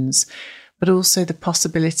connections, but also the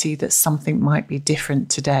possibility that something might be different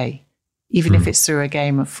today, even if it's through a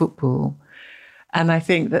game of football. And I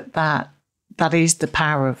think that is the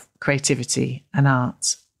power of creativity and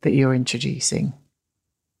art that you're introducing.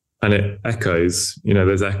 And it echoes,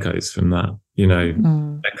 there's echoes from that,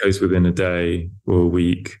 echoes within a day or a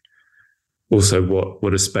week. Also,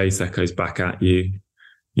 what a space echoes back at you.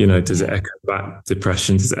 Does it echo back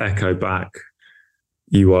depression? Does it echo back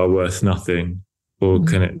you are worth nothing? Or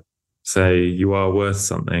can it say you are worth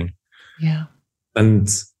something? Yeah. And,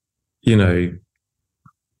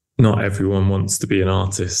 not everyone wants to be an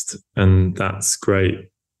artist, and that's great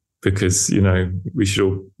because, we should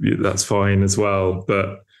all, that's fine as well.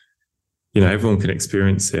 But, everyone can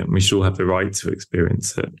experience it, and we should all have the right to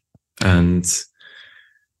experience it. And,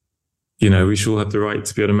 we should all have the right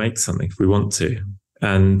to be able to make something if we want to.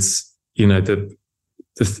 And, the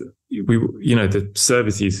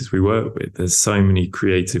service users we work with, there's so many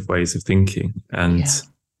creative ways of thinking. And,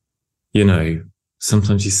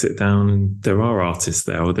 sometimes you sit down and there are artists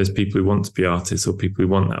there, or there's people who want to be artists, or people who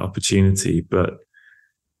want that opportunity. But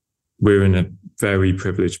we're in a very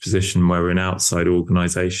privileged position where we're an outside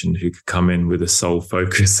organisation who could come in with a sole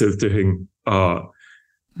focus of doing art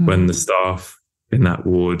when the staff in that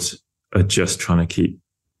ward are just trying to keep,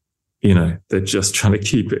 they're just trying to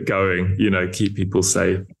keep it going, keep people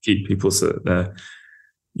safe, keep people so that they're,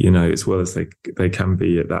 as well as they can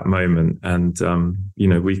be at that moment. And,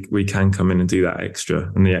 we can come in and do that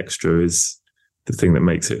extra. And the extra is the thing that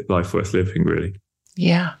makes it life worth living, really.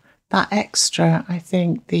 Yeah, that extra, I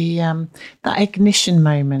think that ignition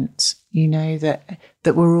moment,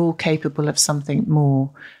 that we're all capable of something more.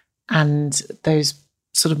 And those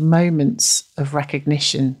sort of moments of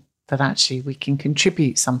recognition that actually we can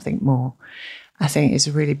contribute something more, I think is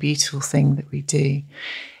a really beautiful thing that we do.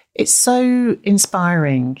 It's so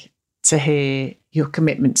inspiring to hear your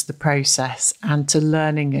commitment to the process and to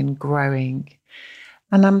learning and growing.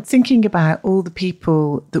 And I'm thinking about all the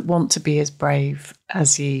people that want to be as brave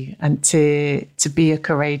as you and to be a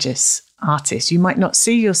courageous artist. You might not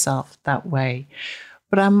see yourself that way,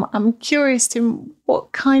 but I'm curious, Tim,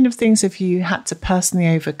 what kind of things have you had to personally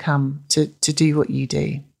overcome to do what you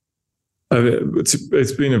do?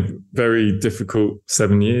 It's been a very difficult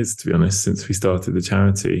 7 years, to be honest, since we started the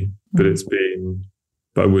charity. But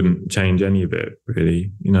but I wouldn't change any of it,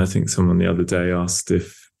 really. I think someone the other day asked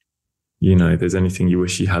if, there's anything you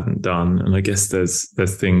wish you hadn't done. And I guess there's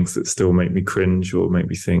things that still make me cringe or make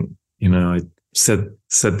me think, I said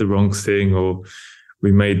the wrong thing, or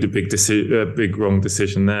we made a big wrong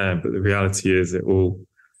decision there. But the reality is it all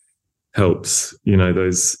helps,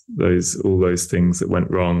 all those things that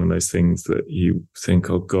went wrong, and those things that you think,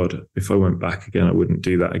 oh God, if I went back again, I wouldn't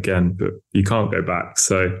do that again. But you can't go back.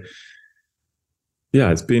 So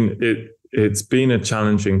yeah, it's been a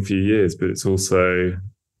challenging few years, but it's also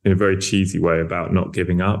in a very cheesy way about not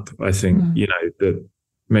giving up. I think, that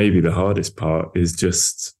maybe the hardest part is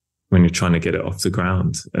just when you're trying to get it off the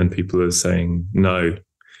ground and people are saying no.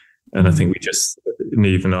 And I think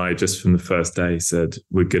Niamh and I, just from the first day, said,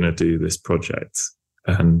 we're going to do this project.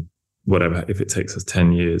 And whatever, if it takes us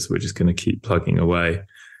 10 years, we're just going to keep plugging away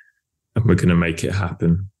and we're going to make it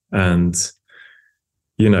happen. And,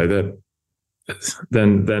 that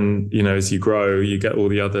then as you grow, you get all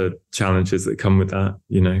the other challenges that come with that.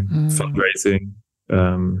 Fundraising,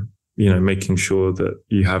 making sure that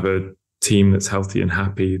you have a team that's healthy and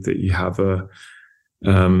happy, that you have that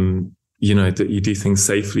you do things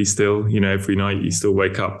safely still. Every night you still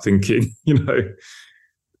wake up thinking,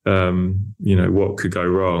 what could go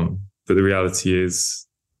wrong? But the reality is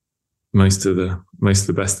most of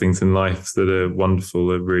the best things in life that are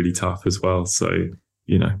wonderful are really tough as well. So,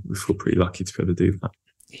 we feel pretty lucky to be able to do that.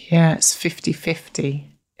 Yeah, it's 50-50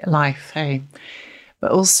 life, hey?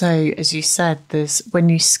 But also, as you said, there's when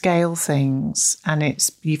you scale things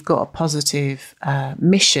and you've got a positive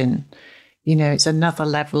mission, it's another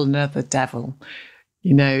level, another devil,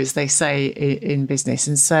 as they say in business.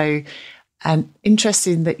 And so, and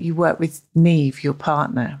interesting that you work with Niamh, your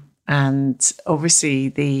partner, and obviously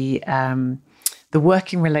the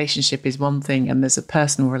working relationship is one thing and there's a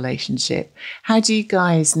personal relationship. How do you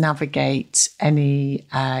guys navigate any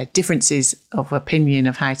differences of opinion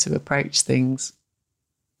of how to approach things?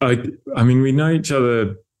 I mean, we know each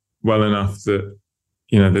other well enough that,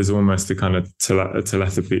 there's almost a kind of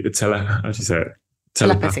telepathy,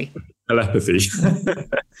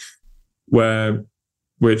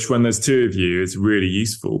 which when there's two of you is really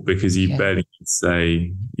useful because you barely need to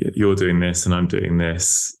say, you're doing this and I'm doing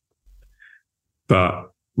this.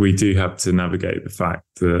 But we do have to navigate the fact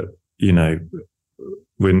that,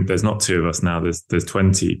 when there's not two of us now, there's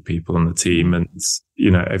 20 people on the team, and,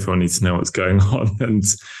 everyone needs to know what's going on and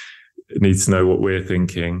needs to know what we're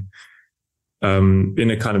thinking.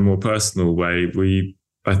 In a kind of more personal way,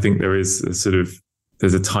 I think there's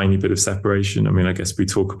a tiny bit of separation. I mean, I guess we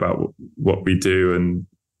talk about what we do and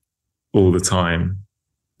all the time,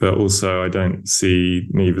 but also I don't see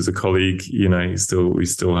Niamh as a colleague. We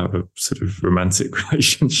still have a sort of romantic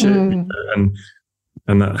relationship, and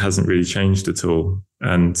that hasn't really changed at all.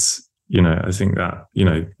 And I think that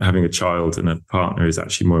having a child and a partner is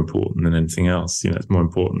actually more important than anything else. It's more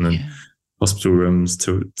important than hospital rooms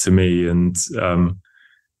to me. And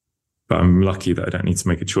but I'm lucky that I don't need to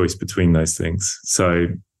make a choice between those things. So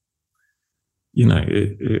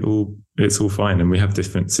it's all fine, and we have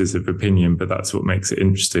differences of opinion, but that's what makes it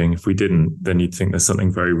interesting. If we didn't, then you'd think there's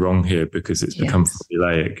something very wrong here because it's become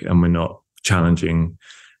formulaic and we're not challenging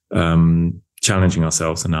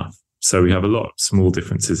ourselves enough. So we have a lot of small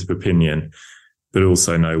differences of opinion, but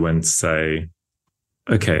also know when to say,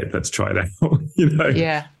 okay, let's try it out,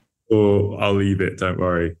 or I'll leave it, don't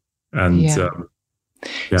worry. And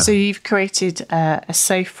So you've created a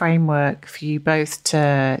safe framework for you both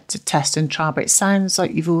to test and trial, but it sounds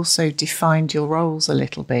like you've also defined your roles a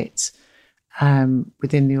little bit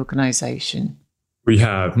within the organisation. We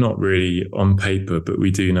have, not really on paper, but we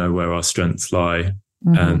do know where our strengths lie.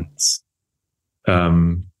 And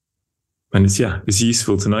it's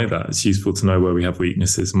useful to know that. It's useful to know where we have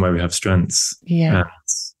weaknesses and where we have strengths. Yeah.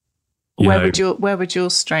 And, where would your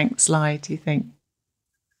strengths lie, do you think?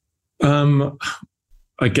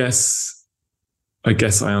 I guess I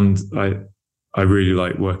really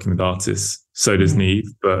like working with artists. So does Niamh,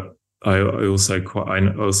 but I also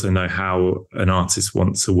know how an artist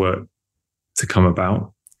wants a work to come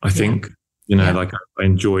about. I think, like I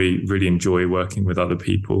really enjoy working with other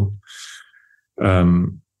people.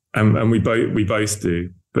 And we both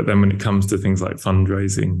do. But then when it comes to things like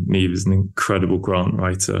fundraising, Niamh is an incredible grant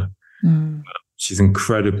writer. She's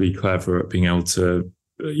incredibly clever at being able to,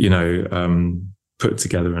 put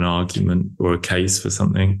together an argument or a case for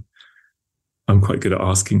something. I'm quite good at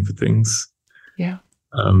asking for things. Yeah.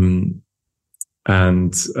 And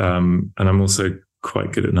I'm also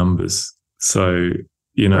quite good at numbers. So,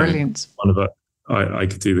 Brilliant. I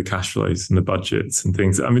could do the cash flows and the budgets and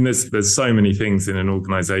things. I mean, there's so many things in an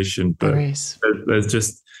organization, but there's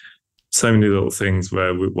just so many little things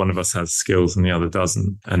where one of us has skills and the other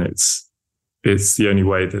doesn't. And it's the only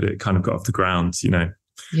way that it kind of got off the ground,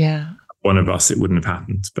 Yeah. One of us, it wouldn't have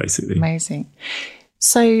happened, basically. Amazing.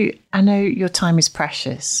 So I know your time is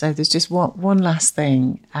precious. So there's just one last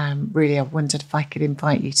thing. Really, I wondered if I could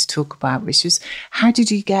invite you to talk about, which is how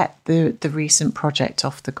did you get the recent project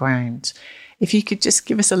off the ground? If you could just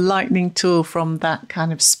give us a lightning tour from that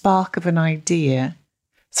kind of spark of an idea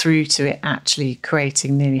through to it actually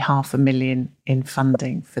creating nearly $500,000 in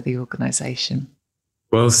funding for the organisation.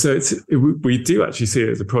 Well, so we do actually see it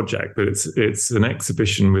as a project, but it's an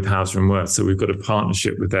exhibition with Hauser and Wirth. So we've got a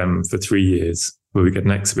partnership with them for 3 years where we get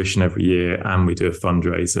an exhibition every year and we do a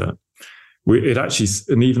fundraiser.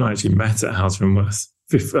 Niamh and I actually met at Hauser and Wirth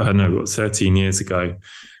 13 years ago,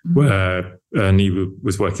 where Niamh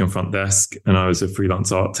was working on front desk and I was a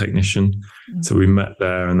freelance art technician. So we met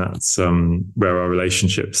there, and that's where our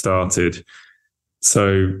relationship started.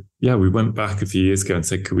 So yeah, we went back a few years ago and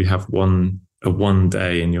said, could we have a one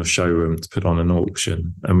day in your showroom to put on an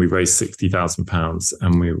auction? And we raised £60,000,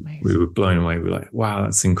 and we were blown away. We were like, wow,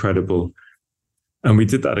 that's incredible. And we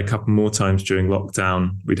did that a couple more times during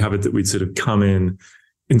lockdown. We'd sort of come in,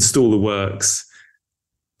 install the works,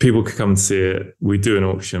 people could come and see it. We'd do an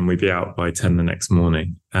auction, we'd be out by 10 the next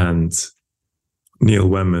morning. And Neil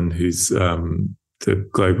Wemman, who's the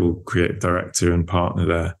global creative director and partner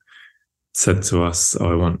there, said to us,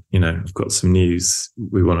 I've got some news.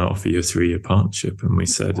 We want to offer you a 3-year partnership. And we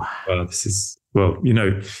said, wow,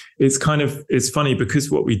 it's funny because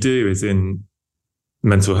what we do is in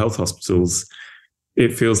mental health hospitals,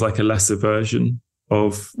 it feels like a lesser version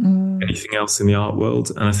of anything else in the art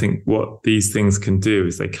world. And I think what these things can do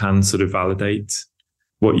is they can sort of validate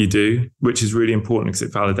what you do, which is really important because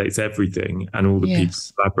it validates everything and all the people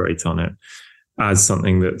who collaborate on it as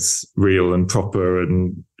something that's real and proper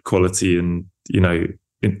and quality and,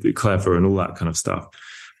 clever and all that kind of stuff.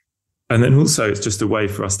 And then also it's just a way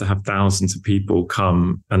for us to have thousands of people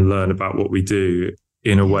come and learn about what we do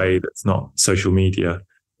in a way that's not social media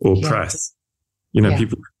or press.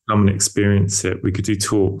 People could come and experience it. We could do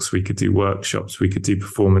talks, we could do workshops, we could do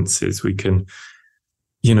performances. We can,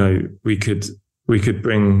 we could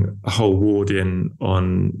bring a whole ward in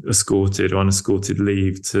on escorted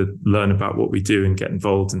leave to learn about what we do and get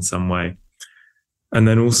involved in some way. And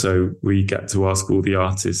then also we get to ask all the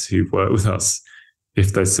artists who work with us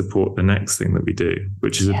if they support the next thing that we do,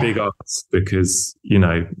 which is a big ask because,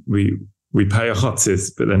 we pay artists,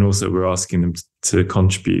 but then also we're asking them to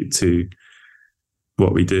contribute to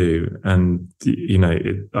what we do. And,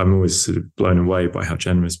 I'm always sort of blown away by how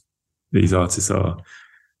generous these artists are.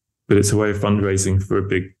 But it's a way of fundraising for a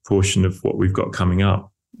big portion of what we've got coming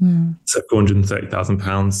up. So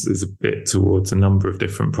 £430,000 is a bit towards a number of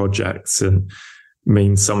different projects and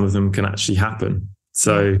means some of them can actually happen.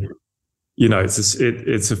 So,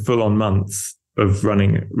 it's a full-on month of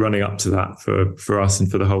running up to that for us and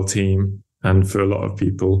for the whole team and for a lot of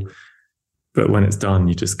people. But when it's done,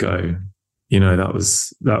 you just go, that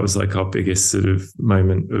was like our biggest sort of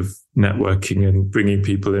moment of networking and bringing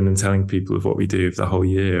people in and telling people of what we do for the whole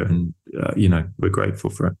year. And, we're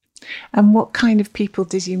grateful for it. And what kind of people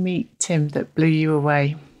did you meet, Tim, that blew you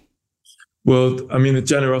away? Well, I mean, the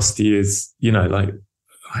generosity is,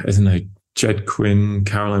 Jed Quinn,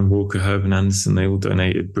 Caroline Walker, Herman Anderson, they all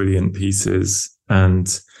donated brilliant pieces. And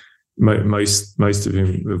most of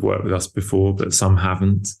them have worked with us before, but some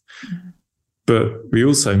haven't. But we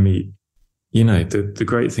also meet, the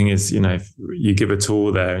great thing is, if you give a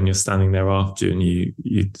tour there and you're standing there after and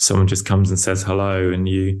someone just comes and says hello and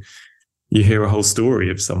you hear a whole story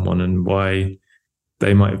of someone and why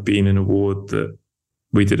they might have been in a ward that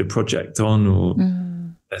we did a project on or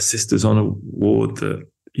their sister's on a ward that,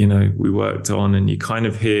 we worked on. And you kind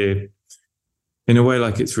of hear, in a way,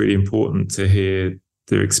 like it's really important to hear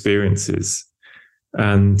their experiences.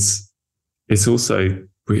 And it's also,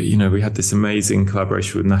 we had this amazing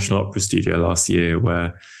collaboration with National Opera Studio last year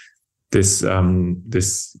where this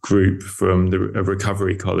group from a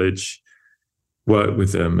recovery college worked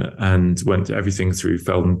with them and went to everything through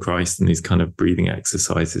Feldenkrais and these kind of breathing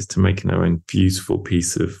exercises to making their own beautiful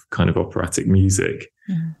piece of kind of operatic music.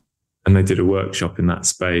 And they did a workshop in that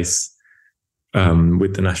space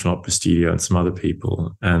with the National Opera Studio and some other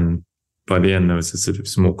people. And by the end, there was a sort of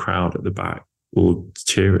small crowd at the back all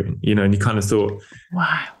cheering, and you kind of thought,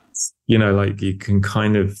 wow, like you can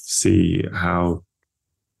kind of see how,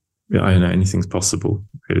 anything's possible,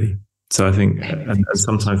 really. So I think, and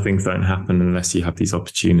sometimes things don't happen unless you have these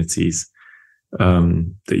opportunities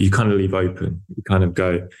that you kind of leave open. You kind of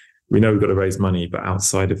go, we know we've got to raise money, but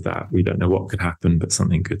outside of that, we don't know what could happen, but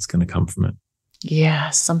something good's going to come from it. Yeah,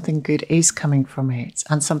 something good is coming from it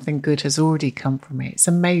and something good has already come from it. It's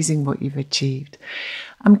amazing what you've achieved.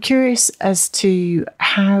 I'm curious as to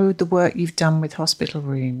how the work you've done with hospital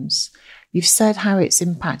rooms, you've said how it's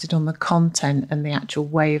impacted on the content and the actual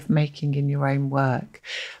way of making in your own work.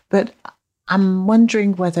 But I'm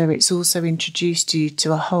wondering whether it's also introduced you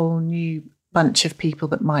to a whole new bunch of people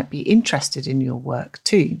that might be interested in your work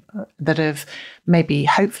too, that have maybe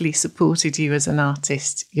hopefully supported you as an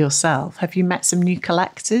artist yourself. Have you met some new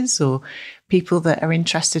collectors or people that are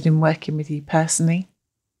interested in working with you personally?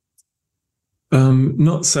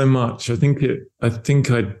 Not so much. I think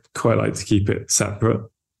I'd quite like to keep it separate.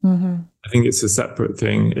 I think it's a separate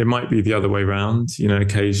thing. It might be the other way around.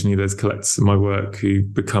 Occasionally there's collectors of my work who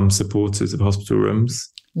become supporters of hospital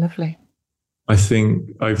rooms. Lovely. I think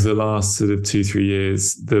over the last sort of 2-3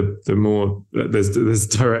 years, the more there's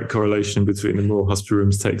a direct correlation between the more hospital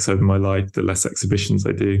rooms takes over my life, the less exhibitions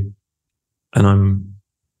I do. And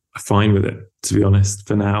fine with it, to be honest,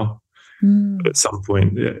 for now. But at some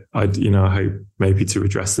point, I hope maybe to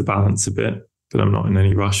redress the balance a bit, but I'm not in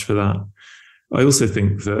any rush for that. I also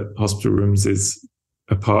think that hospital rooms is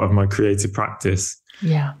a part of my creative practice.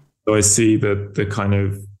 Yeah. So I see the kind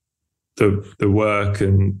of the work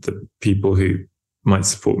and the people who might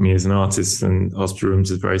support me as an artist and hospital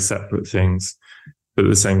rooms as very separate things. But at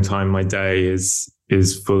the same time, my day is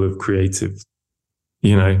full of creative,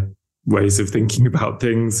 ways of thinking about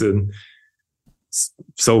things and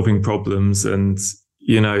solving problems. And,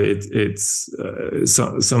 it's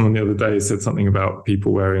someone the other day said something about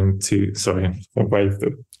people wearing sorry, I waved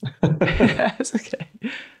them. That's okay.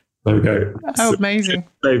 There we go. Oh, amazing.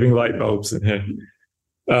 Saving light bulbs in here.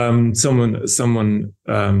 Someone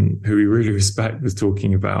who we really respect was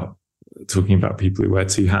talking about people who wear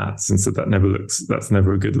two hats and said that's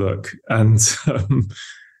never a good look. And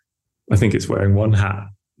I think it's wearing one hat.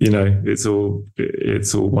 It's all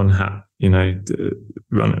one hat.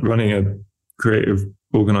 Running a creative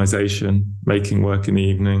organization, making work in the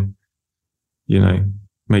evening.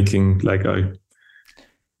 Making Lego.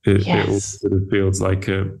 It all sort of feels like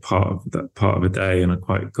a part of a day, and I'm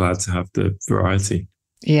quite glad to have the variety.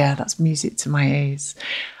 Yeah, that's music to my ears.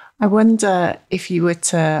 I wonder if you were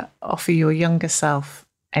to offer your younger self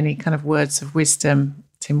any kind of words of wisdom,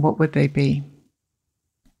 Tim, what would they be?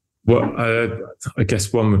 Well, I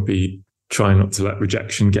guess one would be try not to let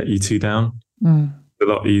rejection get you too down. A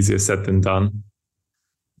lot easier said than done.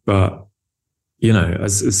 But,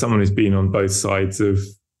 as someone who's been on both sides of,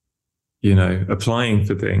 applying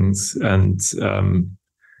for things and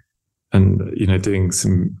doing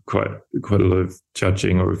some quite a lot of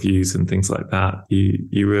judging or reviews and things like that,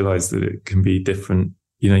 you realize that it can be different.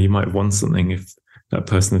 You might have won something if that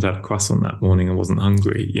person had a croissant that morning and wasn't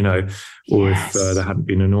hungry, or if there hadn't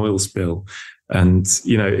been an oil spill. And,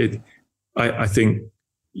 I think,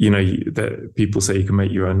 that people say you can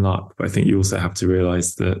make your own luck, but I think you also have to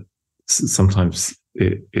realize that sometimes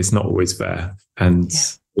it's not always fair. And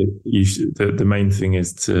the main thing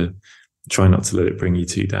is to try not to let it bring you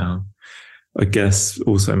too down. I guess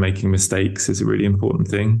also making mistakes is a really important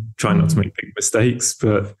thing. Try not to make big mistakes,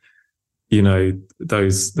 but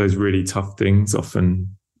those really tough things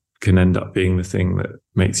often can end up being the thing that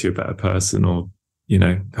makes you a better person, or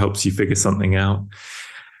helps you figure something out.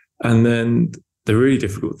 And then the really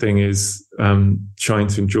difficult thing is trying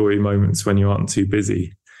to enjoy moments when you aren't too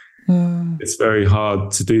busy. It's very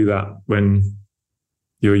hard to do that when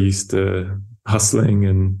you're used to hustling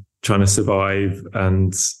and trying to survive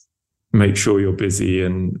and make sure you're busy.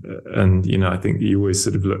 And I think you always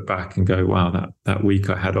sort of look back and go, wow, that week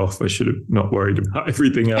I had off, I should have not worried about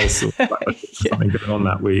everything else or something going on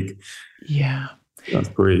that week. Yeah. That's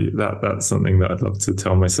something that I'd love to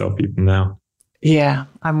tell myself even now. Yeah,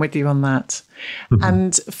 I'm with you on that.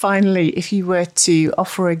 And finally, if you were to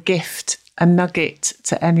offer a gift, a nugget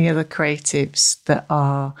to any other creatives that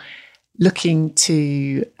are looking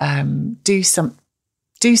to do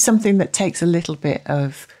something that takes a little bit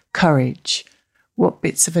of courage, what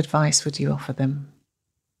bits of advice would you offer them?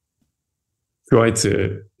 Try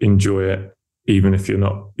to enjoy it, even if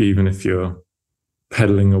you're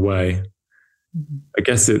pedaling away. I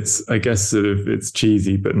guess it's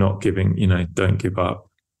cheesy, but not giving, don't give up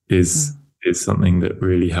is something that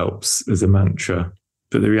really helps as a mantra.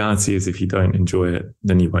 But the reality is, if you don't enjoy it,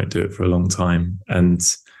 then you won't do it for a long time. And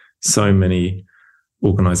so many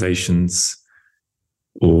organizations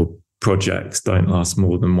or projects don't last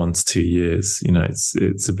more than 1 to 2 years.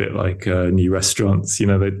 It's a bit like new restaurants.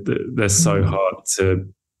 They're so hard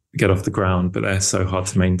to get off the ground, but they're so hard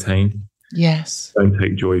to maintain. Yes. Don't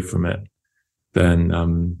take joy from it, then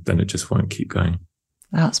it just won't keep going.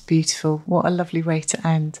 That's beautiful. What a lovely way to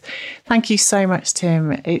end. Thank you so much,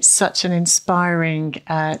 Tim. It's such an inspiring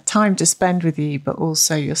time to spend with you, but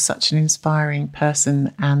also you're such an inspiring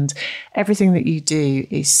person, and everything that you do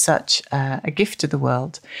is such a gift to the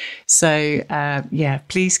world. So,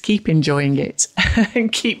 please keep enjoying it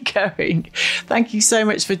and keep going. Thank you so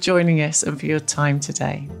much for joining us and for your time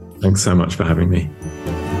today. Thanks so much for having me.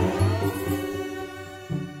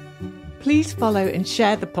 Please follow and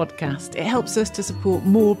share the podcast. It helps us to support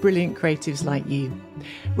more brilliant creatives like you.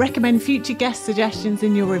 Recommend future guest suggestions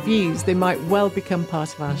in your reviews. They might well become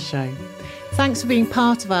part of our show. Thanks for being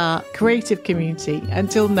part of our creative community.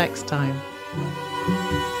 Until next time.